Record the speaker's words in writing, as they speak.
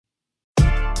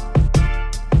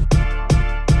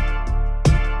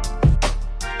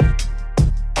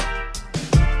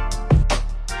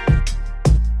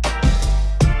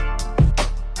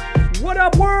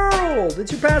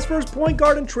It's your past first point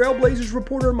guard and Trailblazers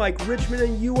reporter Mike Richmond,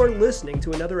 and you are listening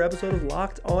to another episode of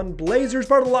Locked On Blazers,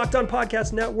 part of the Locked On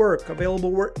Podcast Network,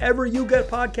 available wherever you get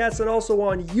podcasts and also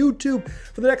on YouTube.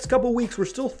 For the next couple weeks, we're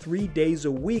still 3 days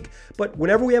a week, but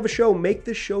whenever we have a show, make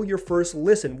this show your first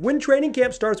listen. When training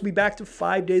camp starts, we'll be back to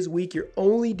 5 days a week, your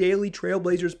only daily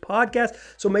Trailblazers podcast,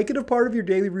 so make it a part of your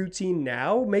daily routine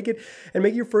now. Make it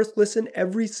your first listen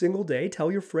every single day.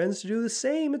 Tell your friends to do the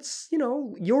same. It's,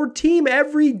 your team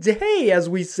every day, as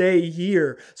we say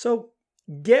here. So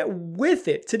get with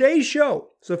it. Today's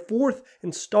show is the fourth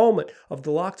installment of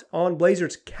the Locked On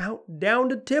Blazers countdown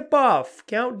to tip-off,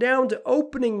 countdown to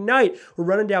opening night. We're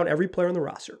running down every player on the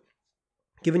roster,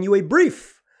 giving you a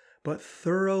brief but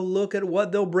thorough look at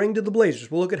what they'll bring to the Blazers.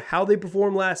 We'll look at how they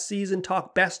performed last season,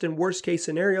 talk best and worst case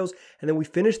scenarios, and then we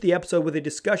finish the episode with a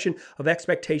discussion of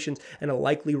expectations and a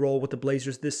likely role with the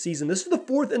Blazers this season. This is the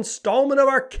fourth installment of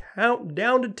our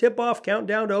countdown to tip-off,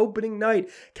 countdown to opening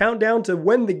night, countdown to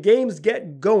when the games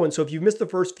get going. So if you've missed the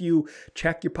first few,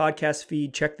 check your podcast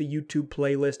feed, check the YouTube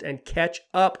playlist, and catch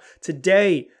up.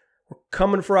 Today, we're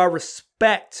coming for our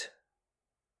respect.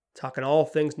 Talking all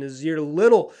things Nassir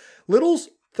Little. Little's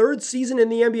third season in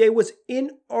the NBA was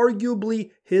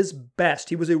inarguably his best.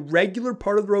 He was a regular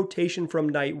part of the rotation from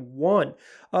night one.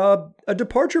 A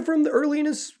departure from early in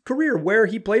his career where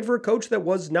he played for a coach that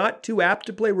was not too apt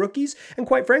to play rookies. And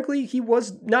quite frankly, he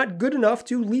was not good enough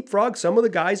to leapfrog some of the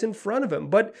guys in front of him.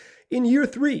 But in year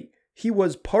three, he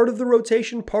was part of the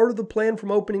rotation, part of the plan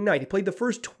from opening night. He played the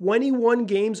first 21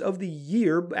 games of the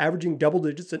year, averaging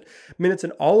double-digit minutes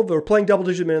in all of them, or playing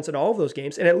double-digit minutes in all of those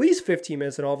games, and at least 15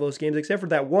 minutes in all of those games, except for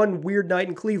that one weird night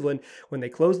in Cleveland when they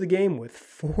closed the game with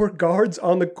 4 guards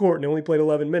on the court and only played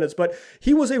 11 minutes. But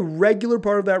he was a regular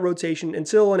part of that rotation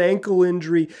until an ankle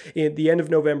injury at the end of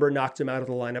November knocked him out of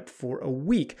the lineup for a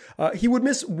week. He would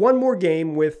miss one more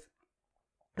game with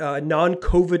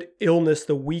non-COVID illness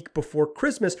the week before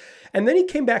Christmas, and then he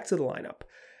came back to the lineup.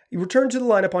 He returned to the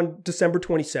lineup on December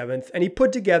 27th, and he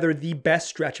put together the best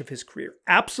stretch of his career.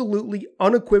 Absolutely,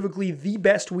 unequivocally, the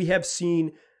best we have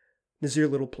seen Nassir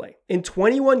Little play. In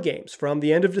 21 games, from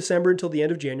the end of December until the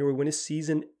end of January when his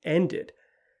season ended,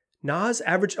 Nas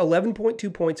averaged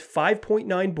 11.2 points,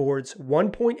 5.9 boards,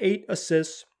 1.8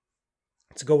 assists,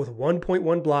 to go with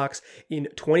 1.1 blocks in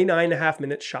 29.5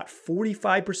 minutes, shot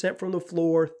 45% from the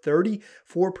floor,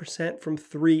 34% from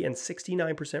three, and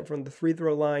 69% from the free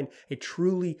throw line. A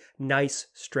truly nice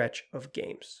stretch of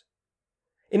games.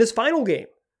 In his final game,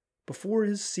 before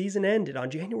his season ended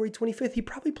on January 25th, he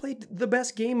probably played the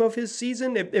best game of his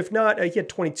season. If not, he had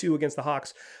 22 against the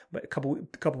Hawks but a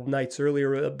couple of nights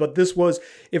earlier. But this was,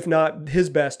 if not his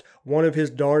best, one of his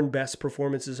darn best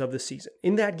performances of the season.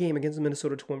 In that game against the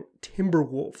Minnesota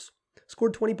Timberwolves,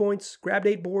 scored 20 points, grabbed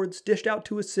 8 boards, dished out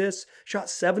 2 assists, shot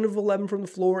 7 of 11 from the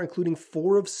floor, including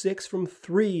 4 of 6 from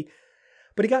 3.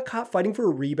 But he got caught fighting for a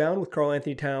rebound with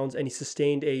Karl-Anthony Towns, and he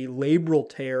sustained a labral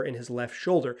tear in his left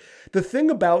shoulder. The thing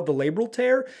about the labral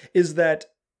tear is that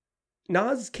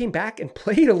Nas came back and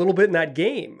played a little bit in that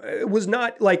game. It was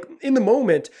not like, in the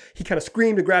moment, he kind of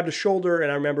screamed and grabbed his shoulder,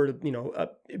 and I remember,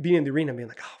 being in the arena being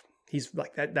like, oh, he's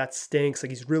like, that stinks.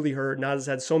 Like, he's really hurt. Nas has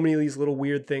had so many of these little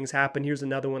weird things happen. Here's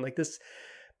another one, like this,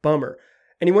 bummer.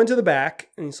 And he went to the back,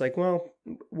 and he's like, well,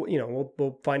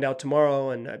 we'll find out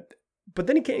tomorrow, but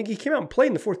then he came out and played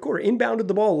in the fourth quarter, inbounded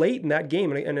the ball late in that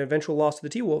game and an eventual loss to the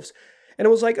T-Wolves. And it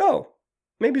was like, oh,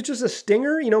 maybe it's just a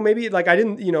stinger. Maybe like I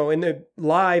didn't, in the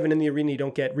live and in the arena, you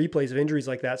don't get replays of injuries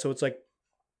like that. So it's like,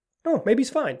 oh, maybe he's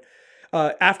fine.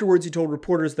 Afterwards, he told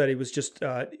reporters that he was just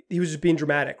being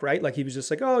dramatic, right? Like he was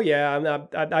just like, oh yeah,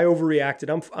 I overreacted.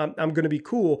 I'm going to be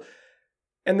cool.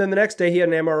 And then the next day he had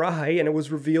an MRI and it was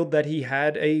revealed that he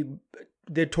had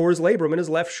they tore his labrum in his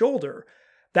left shoulder.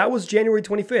 That was January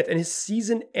 25th, and his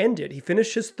season ended. He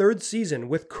finished his third season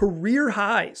with career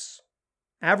highs,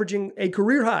 averaging a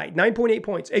career high, 9.8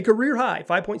 points, a career high,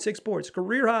 5.6 boards,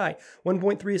 career high,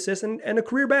 1.3 assists, and a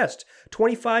career best,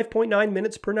 25.9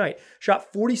 minutes per night.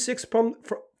 Shot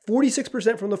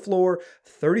 46% from the floor,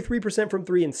 33% from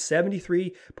three, and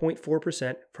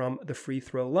 73.4% from the free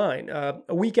throw line.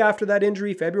 A week after that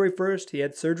injury, February 1st, he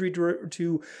had surgery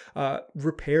to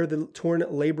repair the torn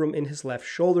labrum in his left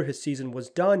shoulder. His season was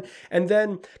done. And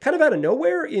then kind of out of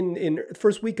nowhere, in the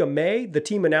first week of May, the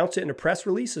team announced it in a press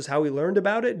release, is how we learned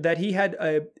about it, that he had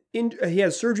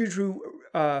surgery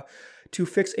to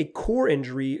fix a core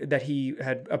injury that he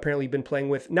had apparently been playing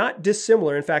with, not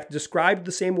dissimilar, in fact, described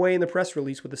the same way in the press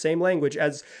release with the same language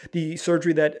as the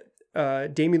surgery that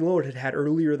Damian Lillard had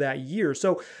earlier that year.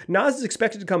 So Nas is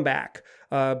expected to come back.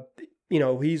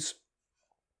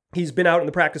 He's been out in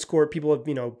the practice court. People have,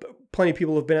 plenty of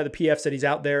people have been at the PF, said he's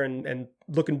out there and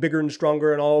looking bigger and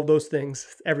stronger and all of those things.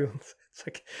 It's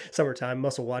like summertime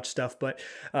muscle watch stuff, but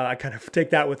I kind of take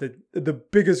that with the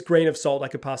biggest grain of salt I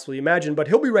could possibly imagine. But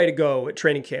he'll be ready to go at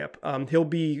training camp. He'll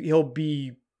be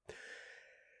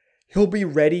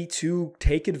ready to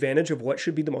take advantage of what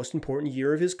should be the most important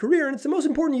year of his career. And it's the most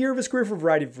important year of his career for a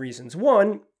variety of reasons.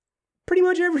 One, pretty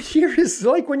much every year is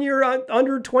like when you're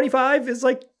under 25 is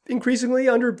like increasingly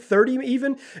under 30,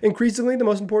 even increasingly the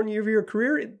most important year of your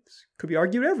career. It could be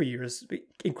argued every year is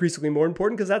increasingly more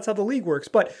important because that's how the league works.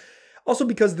 But also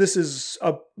because this is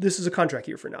a contract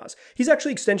year for Naz. He's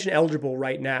actually extension eligible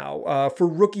right now. For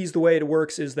rookies, the way it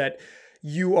works is that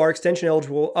you are extension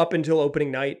eligible up until opening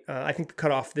night. I think the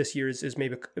cutoff this year is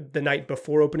maybe the night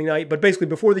before opening night. But basically,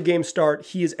 before the games start,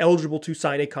 he is eligible to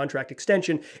sign a contract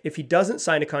extension. If he doesn't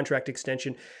sign a contract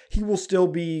extension, he will still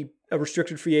be a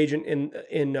restricted free agent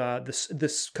in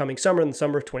this coming summer, in the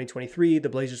summer of 2023. The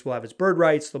Blazers will have his bird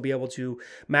rights. They'll be able to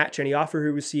match any offer he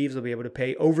receives. They'll be able to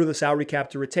pay over the salary cap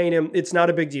to retain him. It's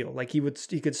not a big deal. Like he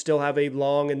could still have a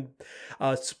long and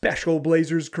special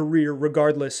Blazers career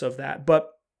regardless of that.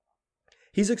 But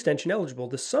he's extension eligible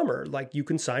this summer. Like you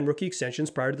can sign rookie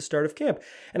extensions prior to the start of camp.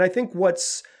 And I think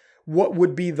what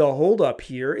would be the holdup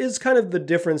here is kind of the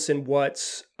difference in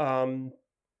what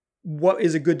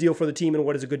is a good deal for the team and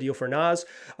what is a good deal for Naz.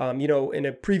 In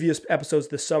a previous episodes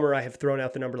this summer, I have thrown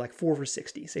out the number like 4 for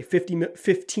 60. Say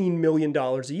 $15 million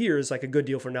a year is like a good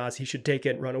deal for Naz. He should take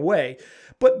it and run away.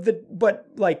 But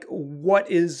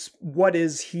what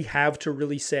is he have to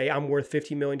really say I'm worth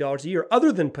 $15 million a year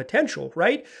other than potential,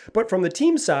 right? But from the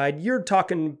team side, you're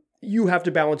talking, you have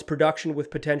to balance production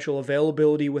with potential,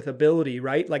 availability with ability,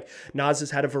 right? Like Naz has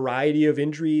had a variety of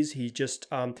injuries. He just,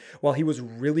 while he was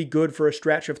really good for a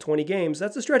stretch of 20 games,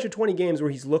 that's a stretch of 20 games where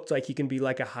he's looked like he can be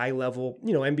like a high level,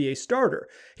 NBA starter.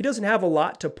 He doesn't have a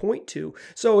lot to point to.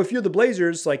 So if you're the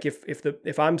Blazers, like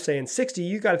if I'm saying 60,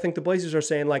 you got to think the Blazers are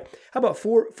saying like, how about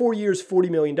 4 years,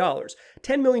 $40 million?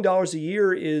 $10 million a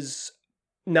year is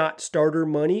not starter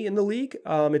money in the league.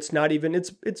 It's not even,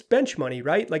 it's bench money,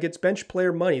 right? Like it's bench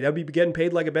player money. That would be getting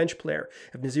paid like a bench player.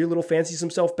 If Nassir Little fancies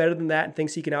himself better than that and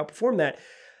thinks he can outperform that,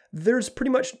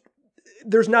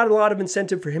 there's not a lot of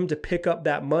incentive for him to pick up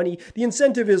that money. The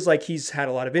incentive is like he's had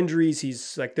a lot of injuries.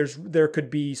 He's like, there could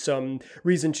be some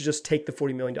reason to just take the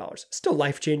 $40 million. Still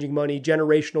life-changing money,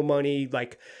 generational money.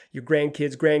 Like your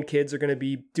grandkids are going to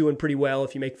be doing pretty well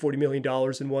if you make $40 million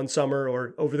in one summer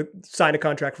or sign a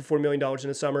contract for $40 million in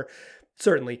a summer.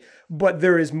 Certainly. But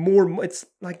there is more. It's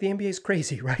like the NBA is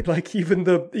crazy, right? Like even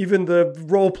the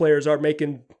role players are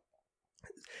making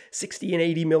 $60 and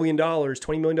 $80 million,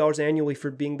 $20 million annually for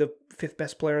being the 5th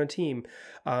best player on a team.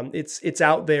 It's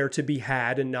out there to be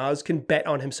had, and Naz can bet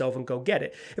on himself and go get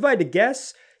it. If I had to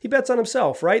guess, he bets on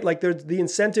himself, right? Like the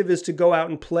incentive is to go out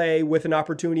and play with an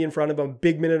opportunity in front of him, a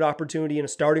big minute opportunity and a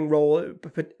starting role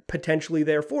potentially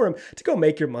there for him to go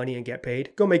make your money and get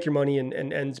paid. Go make your money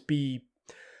and be,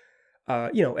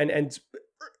 and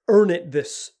earn it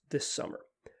this summer,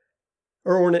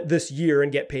 or earn it this year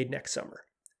and get paid next summer.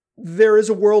 There is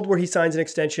a world where he signs an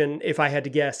extension. If I had to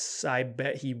guess, I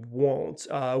bet he won't.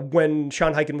 When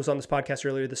Sean Highkin was on this podcast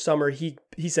earlier this summer, he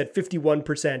said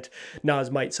 51%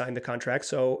 Naz might sign the contract.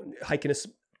 So Highkin is,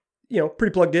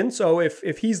 pretty plugged in. So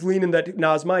if he's leaning that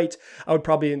Naz might, I would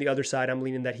probably on the other side, I'm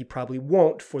leaning that he probably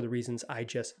won't for the reasons I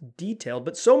just detailed.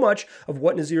 But so much of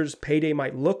what Nassir's payday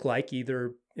might look like,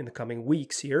 either in the coming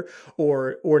weeks here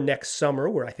or next summer,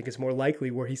 where I think it's more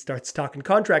likely where he starts talking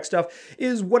contract stuff,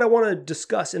 is what I want to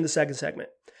discuss in the second segment.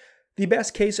 The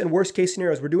best case and worst case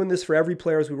scenarios. We're doing this for every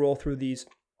player as we roll through these.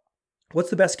 What's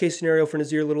the best case scenario for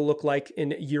Nassir Little look like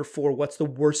in year 4? What's the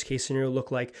worst case scenario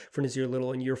look like for Nassir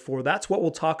Little in year 4? That's what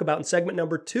we'll talk about in segment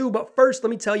number 2. But first, let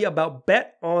me tell you about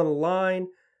Bet Online,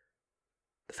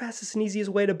 the fastest and easiest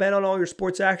way to bet on all your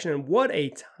sports action. And what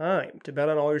a time to bet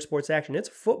on all your sports action. It's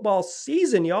football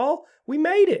season, y'all. We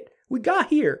made it. We got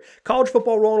here. College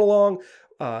football rolling along.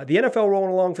 The NFL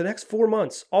rolling along for the next 4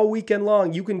 months, all weekend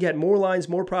long. You can get more lines,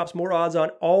 more props, more odds on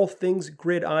all things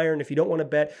gridiron. If you don't want to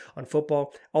bet on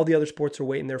football, all the other sports are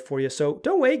waiting there for you. So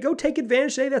don't wait. Go take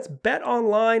advantage today. That's Bet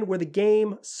Online, where the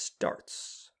game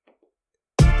starts.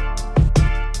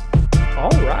 All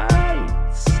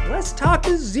right. Let's talk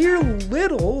Nassir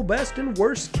Little, best and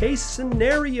worst case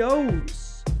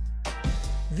scenarios.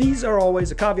 These are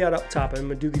always a caveat up top, and I'm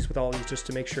going to do these with all these just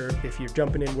to make sure if you're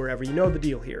jumping in wherever, you know the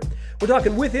deal here. We're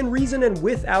talking within reason and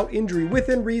without injury.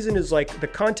 Within reason is like the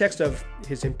context of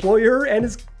his employer and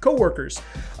his coworkers.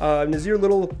 Nassir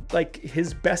Little, like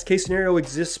his best case scenario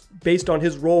exists based on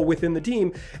his role within the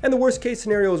team, and the worst case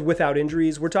scenario is without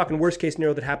injuries. We're talking worst case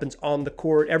scenario that happens on the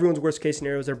court. Everyone's worst case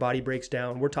scenario is their body breaks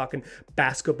down. We're talking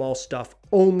basketball stuff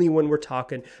only when we're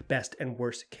talking best and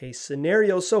worst case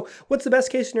scenarios. So what's the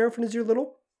best case scenario for Nassir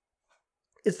Little?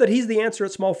 It's that he's the answer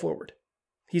at small forward.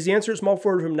 He's the answer at small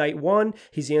forward from night 1.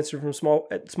 He's the answer from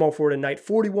small forward in night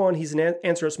 41. He's an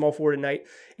answer at small forward in night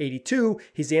 82.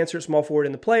 He's the answer at small forward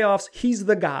in the playoffs. He's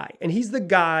the guy. And he's the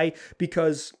guy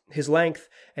because his length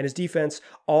and his defense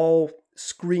all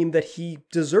scream that he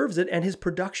deserves it, and his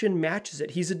production matches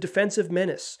it. He's a defensive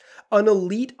menace, an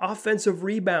elite offensive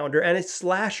rebounder, and a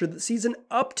slasher that sees an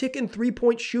uptick in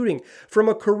three-point shooting. From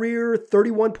a career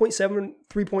 31.7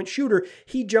 three-point shooter,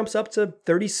 he jumps up to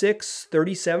 36,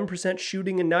 37%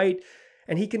 shooting a night,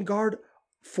 and he can guard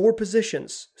 4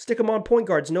 positions. Stick him on point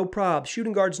guards, no probs.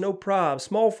 Shooting guards, no probs.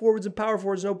 Small forwards and power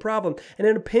forwards, no problem. And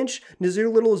in a pinch,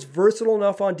 Nassir Little is versatile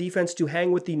enough on defense to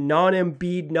hang with the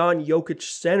non-Embiid, non-Jokic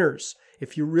centers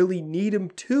if you really need him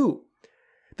to.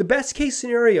 The best case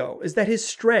scenario is that his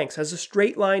strengths as a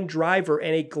straight line driver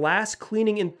and a glass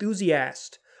cleaning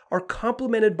enthusiast are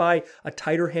complemented by a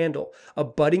tighter handle, a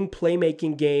budding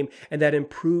playmaking game, and that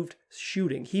improved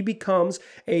shooting. He becomes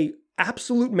a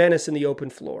absolute menace in the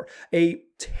open floor, a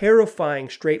terrifying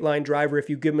straight line driver if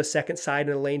you give him a second side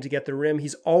and a lane to get the rim.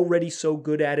 He's already so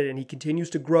good at it, and he continues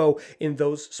to grow in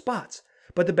those spots.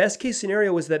 But the best case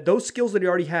scenario is that those skills that he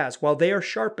already has, while they are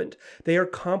sharpened, they are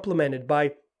complemented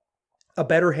by a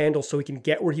better handle so he can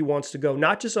get where he wants to go,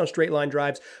 not just on straight line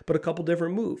drives, but a couple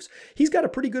different moves. He's got a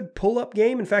pretty good pull-up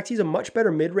game. In fact, he's a much better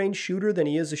mid-range shooter than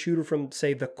he is a shooter from,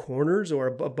 say, the corners or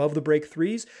above the break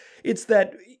threes. It's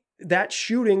that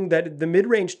shooting, that the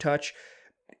mid-range touch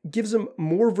gives him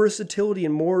more versatility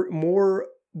and more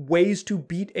ways to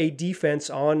beat a defense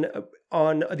on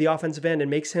the offensive end,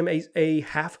 and makes him a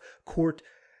half-court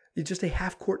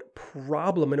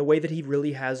problem in a way that he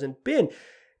really hasn't been.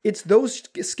 It's those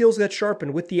skills that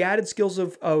sharpen with the added skills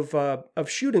of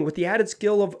shooting, with the added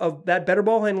skill of that better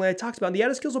ball handling I talked about, and the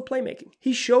added skills of playmaking.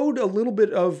 He showed a little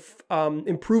bit of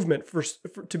improvement for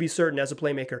to be certain as a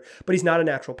playmaker, but he's not a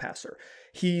natural passer.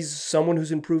 He's someone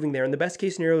who's improving there, and the best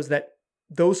case scenario is that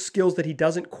those skills that he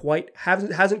hasn't quite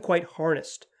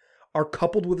harnessed are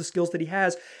coupled with the skills that he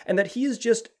has, and that he is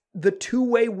just the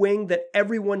two-way wing that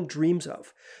everyone dreams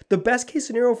of. The best case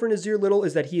scenario for Nassir Little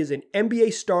is that he is an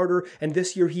NBA starter, and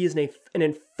this year he is makes an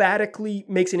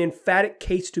emphatic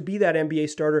case to be that NBA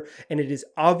starter, and it is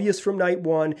obvious from night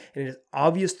 1, and it is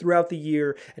obvious throughout the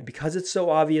year, and because it's so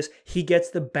obvious, he gets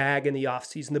the bag in the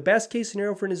offseason. The best case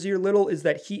scenario for Nassir Little is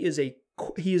that he is a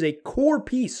core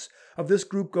piece of this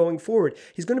group going forward.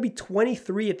 He's going to be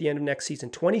 23 at the end of next season,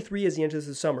 23 as he enters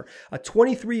the summer. A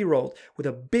 23-year-old with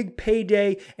a big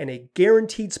payday and a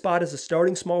guaranteed spot as a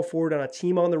starting small forward on a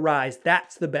team on the rise.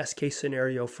 That's the best case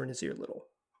scenario for Nassir Little.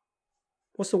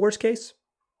 What's the worst case?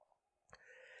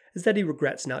 Is that he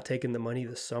regrets not taking the money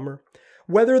this summer.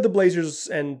 Whether the Blazers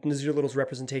and Nassir Little's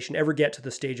representation ever get to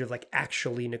the stage of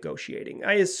actually negotiating.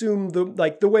 I assume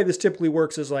the way this typically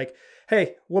works is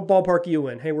hey, what ballpark are you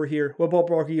in? Hey, we're here. What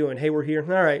ballpark are you in? Hey, we're here.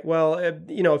 All right, well,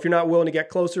 if you're not willing to get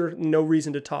closer, no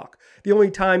reason to talk. The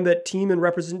only time that team and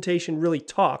representation really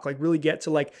talk, really get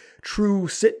to true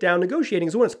sit-down negotiating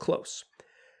is when it's close.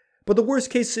 But the worst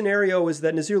case scenario is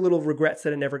that Nassir Little regrets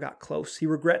that it never got close. He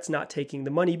regrets not taking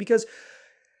the money because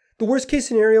the worst case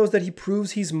scenario is that he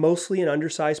proves he's mostly an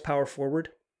undersized power forward.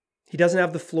 He doesn't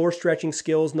have the floor stretching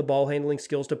skills and the ball handling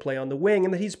skills to play on the wing,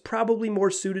 and that he's probably more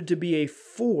suited to be a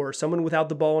 4, someone without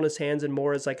the ball in his hands and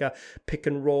more as a pick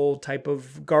and roll type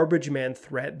of garbage man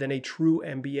threat than a true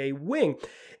NBA wing.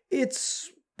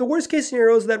 It's the worst case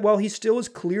scenario is that while he still is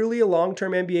clearly a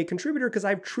long-term NBA contributor, because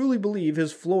I truly believe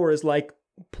his floor is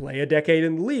play a decade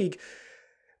in the league,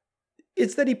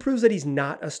 it's that he proves that he's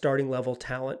not a starting level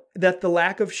talent, that the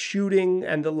lack of shooting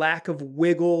and the lack of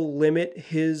wiggle limit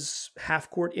his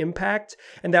half-court impact,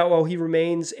 and that while he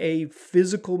remains a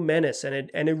physical menace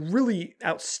and a really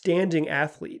outstanding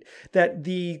athlete, that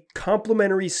the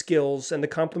complementary skills and the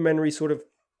complementary sort of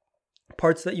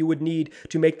parts that you would need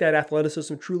to make that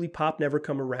athleticism truly pop never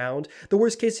come around. The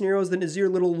worst case scenario is that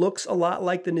Nassir Little looks a lot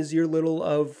like the Nassir Little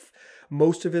of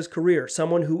most of his career,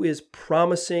 someone who is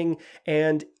promising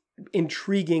and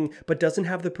intriguing, but doesn't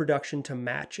have the production to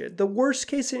match it. The worst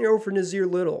case scenario for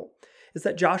Nassir Little is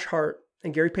that Josh Hart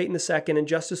and Gary Payton II and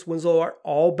Justice Winslow are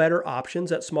all better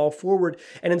options at small forward.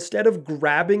 And instead of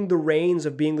grabbing the reins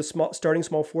of being the starting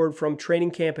small forward from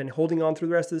training camp and holding on through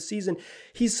the rest of the season,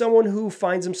 he's someone who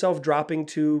finds himself dropping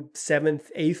to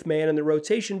 7th, 8th man in the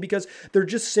rotation because there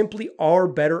just simply are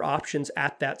better options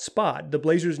at that spot. The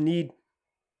Blazers need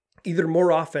either more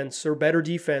offense or better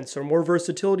defense or more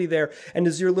versatility there. And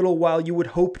Nassir Little, while you would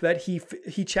hope that he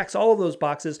checks all of those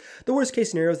boxes, the worst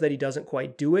case scenario is that he doesn't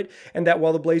quite do it. And that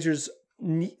while the Blazers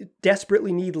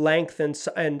desperately need length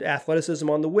and athleticism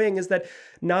on the wing, is that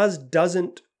Naz's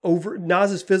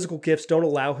physical gifts don't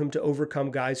allow him to overcome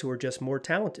guys who are just more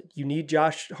talented. You need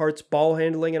Josh Hart's ball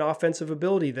handling and offensive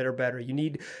ability that are better. You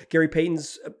need Gary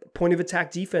Payton's point of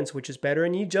attack defense, which is better.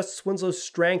 And you need Justice Winslow's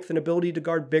strength and ability to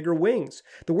guard bigger wings.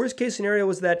 The worst case scenario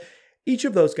is that each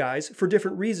of those guys, for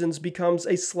different reasons, becomes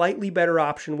a slightly better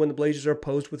option when the Blazers are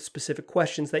posed with specific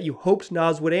questions that you hoped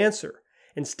Naz would answer.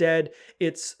 Instead,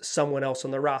 it's someone else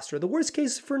on the roster. The worst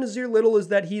case for Nassir Little is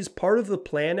that he's part of the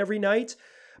plan every night,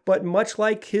 but much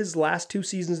like his last 2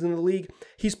 seasons in the league,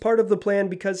 he's part of the plan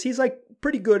because he's like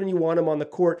pretty good and you want him on the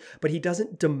court, but he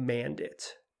doesn't demand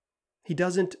it. He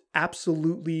doesn't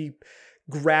absolutely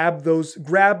grab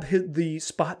the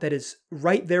spot that is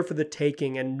right there for the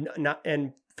taking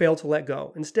and fail to let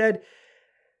go. Instead,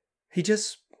 he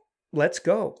just lets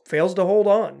go, fails to hold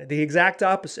on. The exact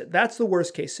opposite. That's the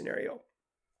worst case scenario.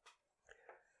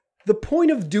 The point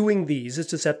of doing these is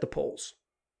to set the polls.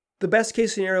 The best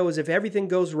case scenario is if everything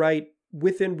goes right,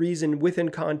 within reason, within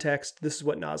context, this is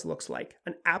what Naz looks like.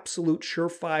 An absolute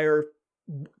surefire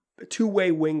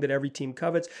two-way wing that every team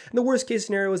covets. And the worst case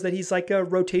scenario is that he's like a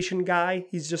rotation guy.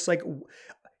 He's just like,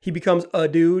 he becomes a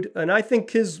dude. And I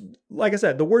think like I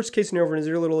said, the worst case scenario for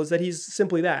Nassir Little is that he's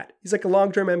simply that. He's like a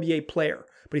long-term NBA player,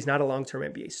 but he's not a long-term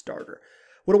NBA starter.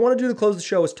 What I want to do to close the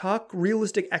show is talk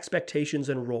realistic expectations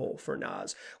and role for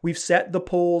Naz. We've set the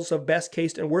polls of best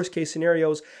case and worst case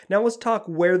scenarios. Now let's talk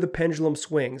where the pendulum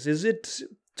swings. Is it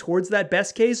towards that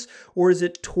best case or is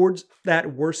it towards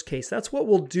that worst case? That's what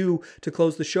we'll do to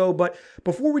close the show. But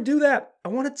before we do that, I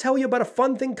want to tell you about a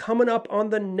fun thing coming up on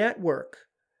the network.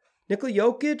 Nikola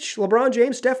Jokic, LeBron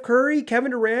James, Steph Curry, Kevin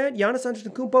Durant, Giannis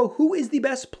Antetokounmpo. Who is the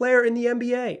best player in the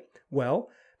NBA? Well,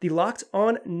 the Locked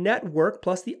On Network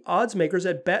plus the odds makers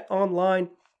at BetOnline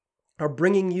are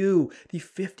bringing you the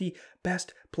 50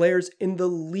 best players in the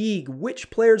league.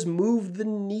 Which players move the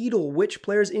needle? Which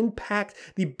players impact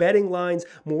the betting lines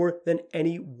more than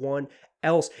anyone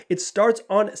else? It starts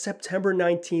on September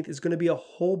 19th. It's going to be a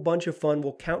whole bunch of fun.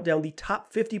 We'll count down the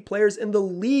top 50 players in the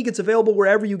league. It's available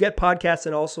wherever you get podcasts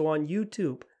and also on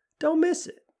YouTube. Don't miss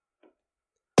it.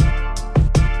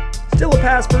 Still a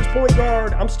pass first point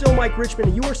guard. I'm still Mike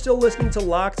Richmond, and you are still listening to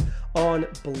Locked On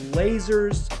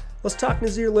Blazers. Let's talk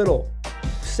Nassir Little.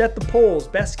 Set the polls.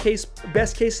 Best case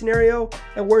scenario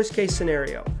and worst case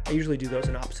scenario. I usually do those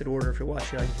in opposite order if you're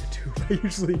watching on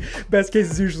YouTube. Best case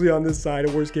is usually on this side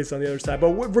and worst case on the other side.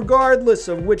 But regardless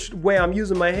of which way I'm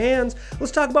using my hands,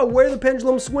 let's talk about where the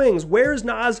pendulum swings. Where is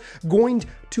Naz going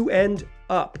to end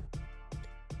up?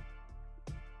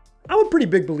 I'm a pretty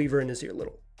big believer in Nassir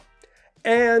Little.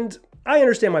 And I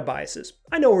understand my biases.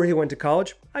 I know where he went to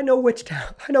college. I know which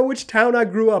town I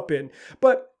grew up in.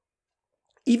 But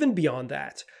even beyond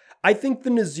that, I think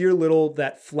the Nassir Little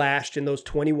that flashed in those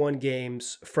 21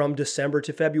 games from December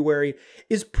to February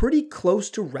is pretty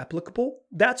close to replicable.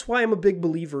 That's why I'm a big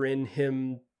believer in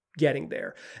him getting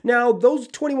there. Now, those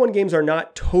 21 games are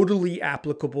not totally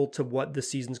applicable to what the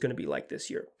season's going to be like this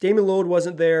year. Damian Lillard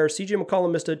wasn't there. CJ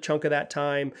McCollum missed a chunk of that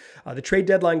time. The trade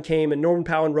deadline came and Norman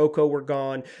Powell and Rocco were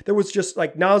gone. There was just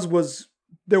like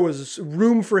there was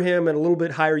room for him and a little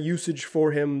bit higher usage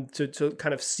for him to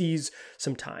kind of seize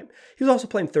some time. He was also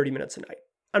playing 30 minutes a night.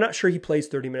 I'm not sure he plays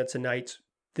 30 minutes a night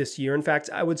this year. In fact,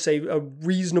 I would say a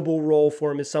reasonable role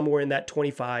for him is somewhere in that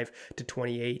 25 to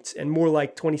 28 and more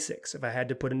like 26 if I had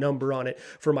to put a number on it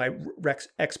for my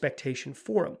expectation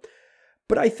for him.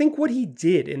 But I think what he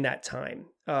did in that time,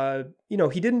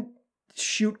 he didn't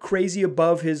shoot crazy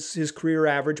above his career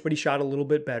average, but he shot a little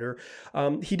bit better.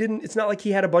 It's not like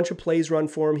he had a bunch of plays run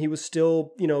for him. He was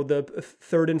still, the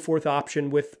third and fourth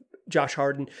option with Josh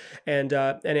Harden and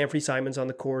Anthony Simons on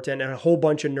the court and a whole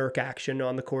bunch of Nurk action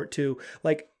on the court too.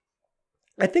 Like,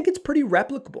 I think it's pretty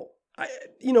replicable.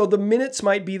 The minutes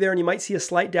might be there and you might see a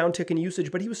slight downtick in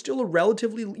usage, but he was still a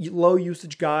relatively low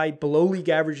usage guy, below league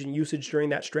average in usage during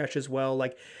that stretch as well.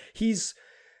 Like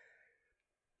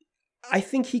I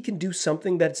think he can do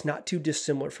something that's not too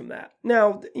dissimilar from that.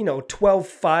 Now, 12,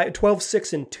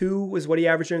 6, and 2 is what he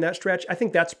averaged during that stretch. I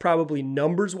think that's probably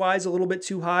numbers-wise a little bit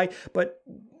too high, but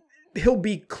he'll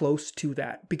be close to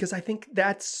that because I think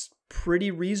that's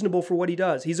pretty reasonable for what he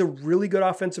does. He's a really good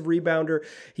offensive rebounder.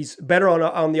 He's better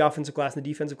on the offensive glass than the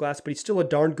defensive glass, but he's still a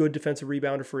darn good defensive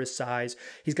rebounder for his size.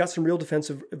 He's got some real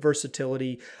defensive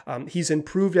versatility. He's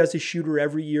improved as a shooter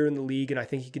every year in the league, and I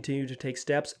think he continued to take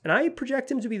steps. And I project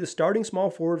him to be the starting small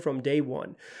forward from day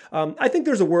one. I think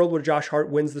there's a world where Josh Hart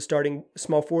wins the starting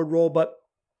small forward role, but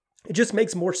it just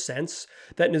makes more sense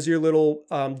that Nazir Little,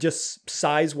 just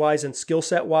size-wise and skill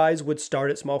set-wise, would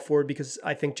start at small forward, because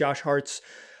I think Josh Hart's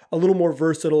a little more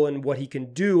versatile in what he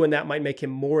can do, and that might make him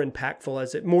more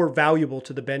impactful, more valuable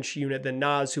to the bench unit than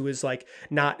Naz, who is like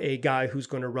not a guy who's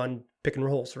going to run pick and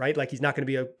rolls, right? Like he's not going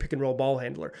to be a pick and roll ball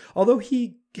handler. Although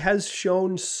he has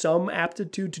shown some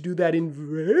aptitude to do that in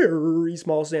very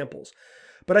small samples.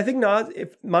 But I think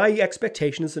my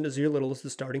expectation is that Nazir Little is the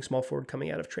starting small forward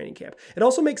coming out of training camp. It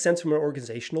also makes sense from an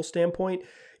organizational standpoint.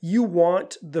 You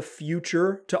want the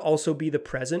future to also be the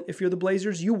present if you're the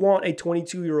Blazers. You want a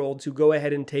 22-year-old to go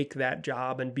ahead and take that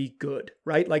job and be good,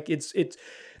 right? Like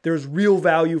there's real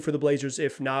value for the Blazers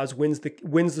if Naz wins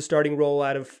the starting role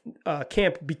out of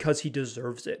camp, because he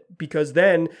deserves it. Because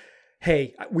then,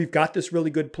 hey, we've got this really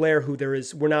good player who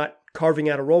we're not carving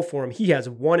out a role for him. He has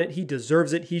won it. He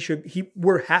deserves it.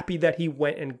 We're happy that he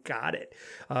went and got it.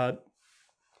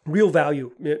 Real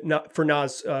value not for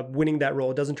Naz winning that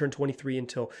role. It doesn't turn 23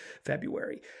 until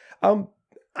February. I'm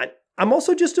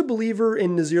also just a believer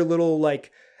in Nazir Little,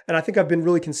 and I think I've been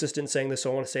really consistent in saying this,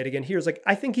 so I want to say it again here.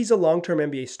 I think he's a long-term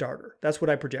NBA starter. That's what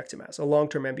I project him as, a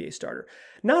long-term NBA starter.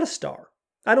 Not a star.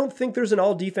 I don't think there's an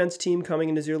all-defense team coming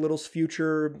in Nazir Little's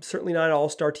future. Certainly not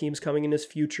all-star teams coming in his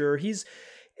future.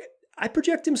 I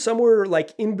project him somewhere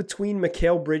in between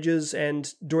Mikal Bridges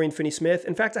and Dorian Finney-Smith.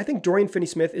 In fact, I think Dorian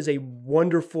Finney-Smith is a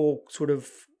wonderful sort of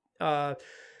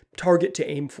target to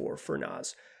aim for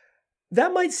Naz.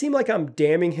 That might seem like I'm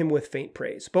damning him with faint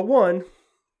praise, but one,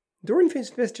 Dorian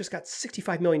Finney-Smith just got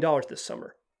 $65 million this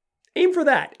summer. Aim for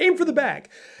that. Aim for the bag.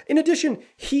 In addition,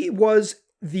 he was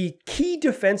the key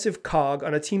defensive cog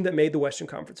on a team that made the Western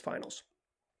Conference Finals.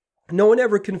 No one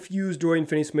ever confused Dorian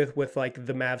Finney-Smith with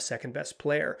the Mavs' second best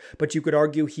player, but you could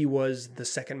argue he was the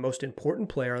second most important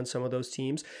player on some of those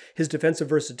teams. His defensive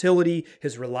versatility,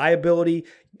 his reliability,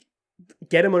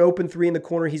 get him an open three in the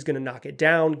corner, he's going to knock it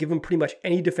down. Give him pretty much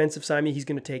any defensive assignment, he's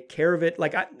going to take care of it.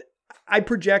 I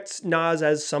project Naz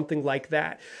as something like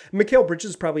that. Mikal Bridges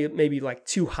is probably maybe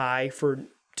too high for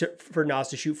Naz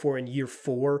to shoot for in year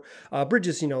 4.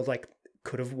 Bridges,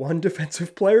 could have won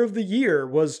Defensive Player of the Year,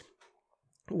 was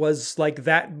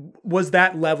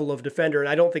that level of defender. And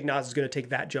I don't think Naz is going to take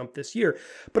that jump this year,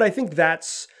 but I think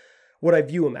that's what I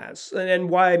view him as. And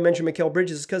why I mention Mikal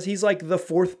Bridges is because he's the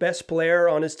 4th best player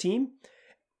on his team.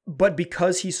 But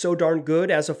because he's so darn good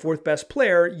as a 4th best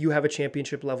player, you have a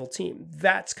championship level team.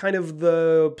 That's kind of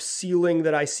the ceiling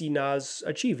that I see Naz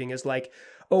achieving, is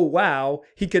oh wow,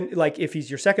 he can, if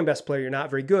he's your 2nd best player, you're not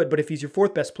very good, but if he's your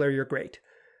 4th best player, you're great.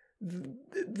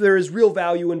 There is real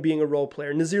value in being a role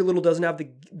player. Nazir Little doesn't have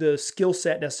the skill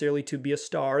set necessarily to be a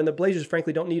star, and the Blazers,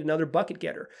 frankly, don't need another bucket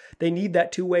getter. They need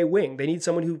that two-way wing. They need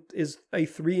someone who is a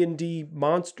 3-and-D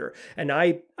monster, and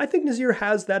I think Nazir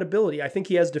has that ability. I think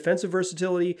he has defensive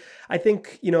versatility. I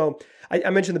think, I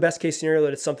mentioned the best-case scenario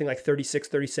that it's something like 36,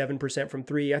 37% from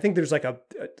 3. I think there's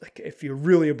if you're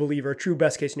really a believer, a true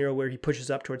best-case scenario where he pushes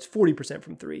up towards 40%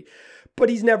 from 3. But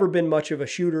he's never been much of a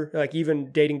shooter,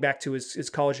 even dating back to his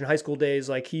college and high school days.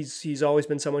 He's always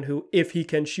been someone who, if he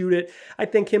can shoot it, I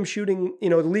think him shooting,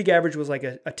 the league average was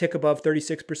a tick above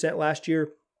 36% last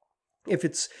year.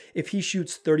 If he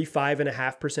shoots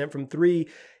 35.5% from 3,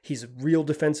 he's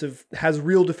has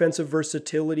real defensive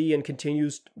versatility and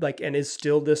continues and is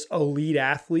still this elite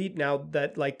athlete now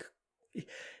that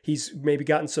he's maybe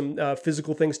gotten some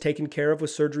physical things taken care of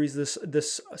with surgeries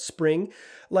this spring.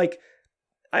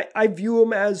 I view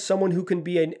him as someone who can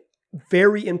be a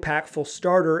very impactful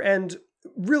starter and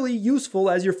really useful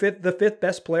as the 5th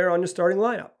best player on your starting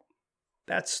lineup.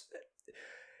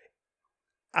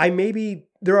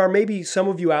 There are maybe some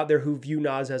of you out there who view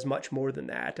Naz as much more than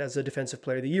that, as a defensive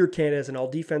player of the year candidate, as an all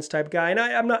defense type guy, and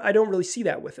I don't really see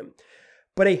that with him.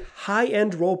 But a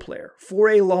high-end role player for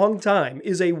a long time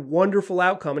is a wonderful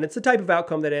outcome, and it's the type of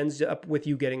outcome that ends up with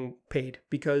you getting paid,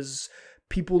 because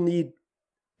people need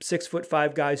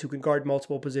 6'5" guys who can guard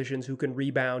multiple positions, who can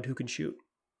rebound, who can shoot.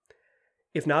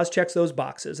 If Naz checks those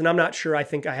boxes, and I'm not sure I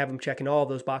think I have him checking all of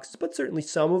those boxes, but certainly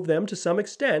some of them to some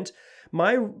extent,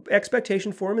 my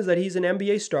expectation for him is that he's an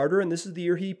NBA starter, and this is the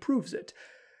year he proves it.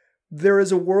 There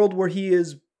is a world where he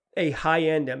is a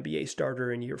high-end NBA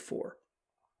starter in year 4.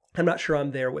 I'm not sure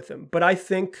I'm there with him, but I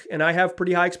think, and I have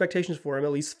pretty high expectations for him,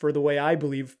 at least for the way I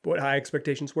believe what high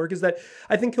expectations work, is that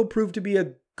I think he'll prove to be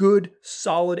a good,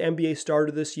 solid NBA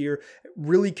starter this year,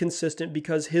 really consistent,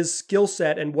 because his skill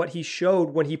set and what he showed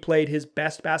when he played his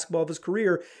best basketball of his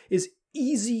career is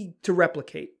easy to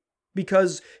replicate,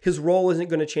 because his role isn't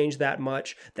going to change that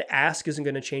much. The ask isn't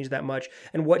going to change that much.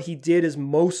 And what he did is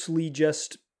mostly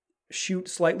just shoot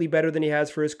slightly better than he has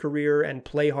for his career and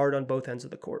play hard on both ends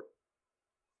of the court.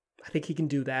 I think he can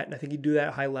do that, and I think he can do that at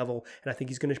a high level, and I think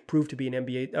he's going to prove to be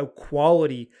a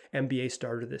quality NBA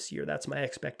starter this year. That's my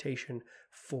expectation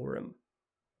for him.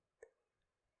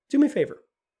 Do me a favor.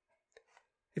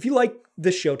 If you like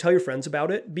this show, tell your friends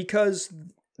about it, because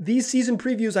these season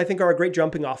previews, I think, are a great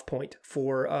jumping off point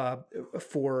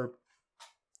for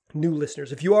new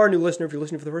listeners. If you are a new listener, if you're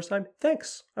listening for the first time,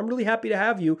 thanks. I'm really happy to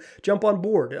have you jump on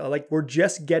board. We're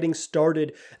just getting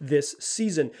started this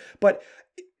season, but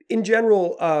in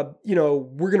general,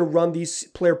 we're going to run these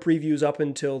player previews up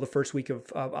until the first week of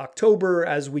October.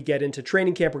 As we get into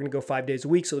training camp, we're going to go 5 days a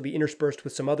week, so they'll be interspersed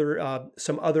with some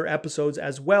other episodes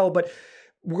as well. But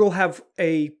we'll have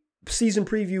a season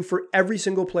preview for every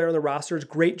single player on the roster. It's a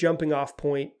great jumping off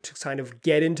point to kind of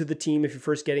get into the team if you're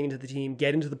first getting into the team,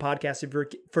 get into the podcast if you're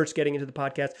first getting into the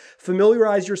podcast,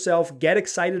 familiarize yourself, get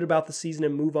excited about the season,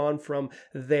 and move on from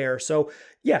there. So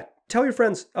yeah, tell your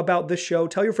friends about this show.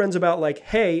 Tell your friends about, like,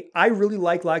 hey, I really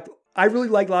like Locked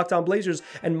On Blazers,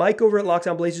 and Mike over at Locked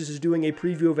On Blazers is doing a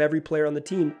preview of every player on the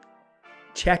team.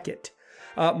 Check it.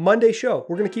 Monday show,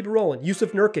 we're going to keep it rolling.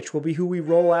 Yusuf Nurkic will be who we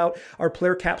roll out our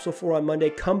player capsule for on Monday.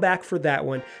 Come back for that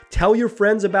one. Tell your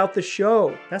friends about the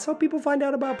show. That's how people find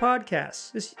out about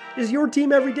podcasts. Is your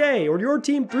team every day, or your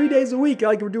team 3 days a week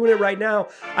like we're doing it right now.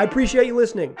 I appreciate you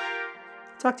listening.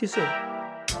 Talk to you soon.